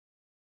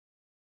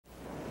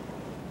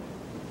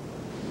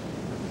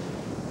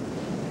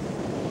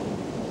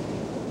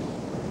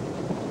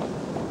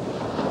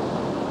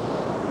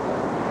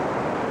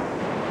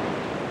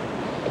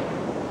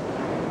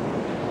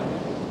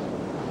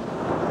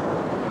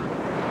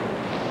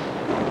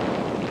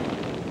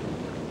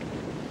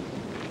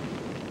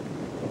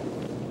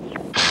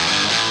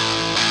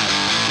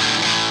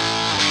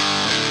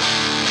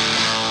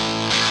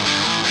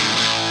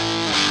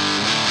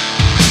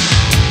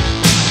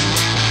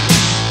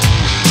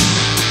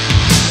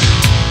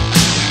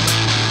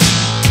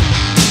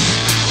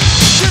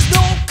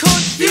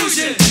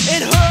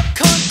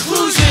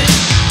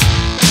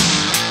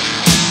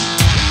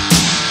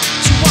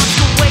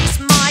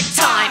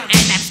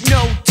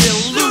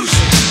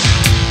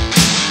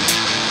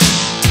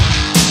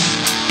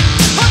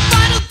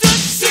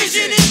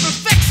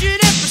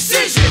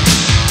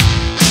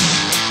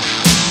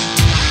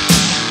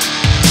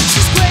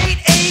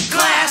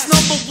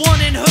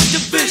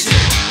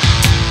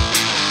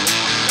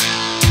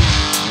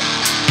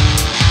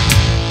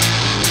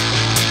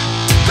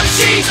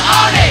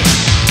on it.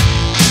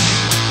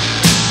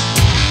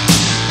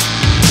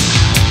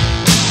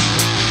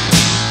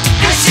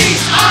 Cause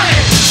she's on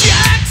it. She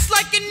acts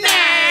like a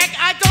nag,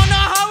 I don't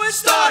know how it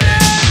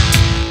started.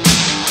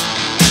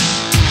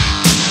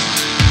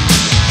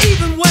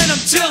 Even when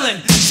I'm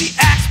chillin', she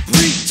acts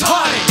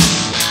retarded.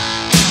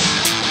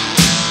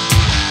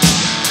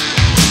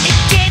 It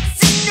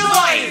gets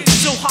annoying,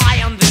 so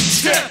high on the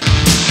trip.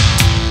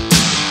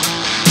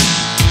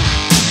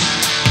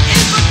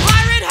 If a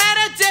pirate had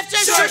a death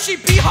trap, sure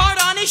she'd be hard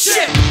on his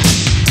ship.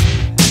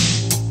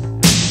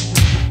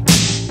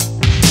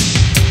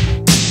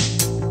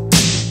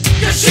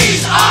 Cause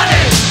she's on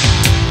it.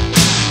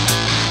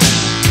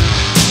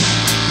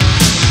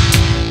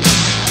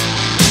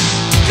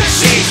 Cause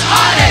she's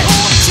on it.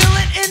 Oh, I'm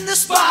chillin' in the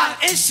spot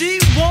and she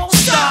won't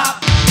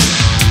stop.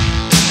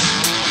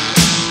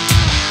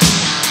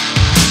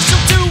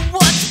 She'll do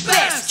what's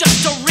best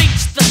just to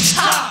reach the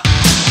top.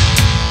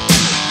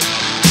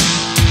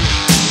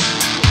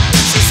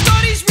 She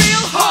studies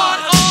real hard,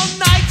 all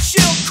night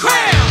she'll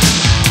cram.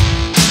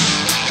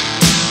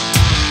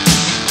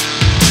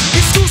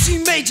 In school she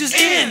majors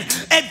in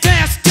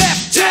advanced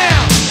Def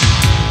Jam.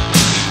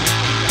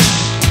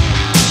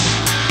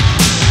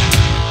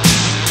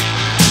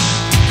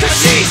 Cause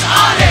she's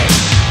on it.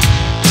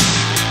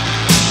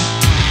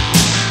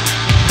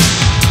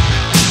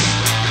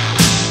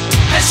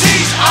 And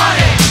she's on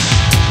it.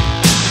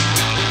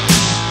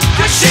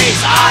 Cause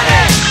she's on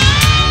it.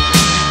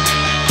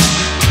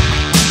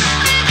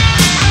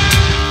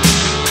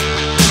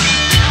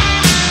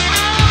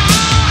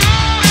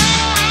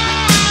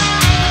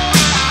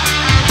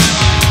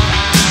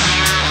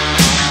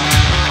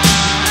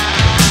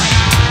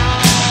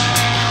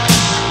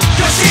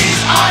 Cause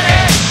she's on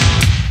it.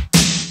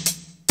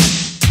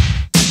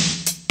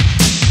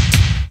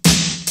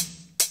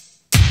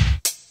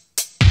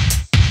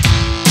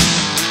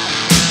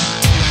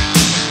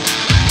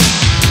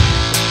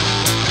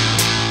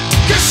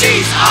 Cause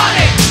she's on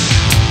it.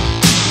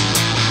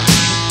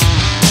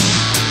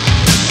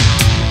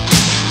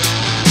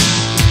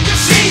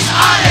 Cause she's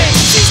on it.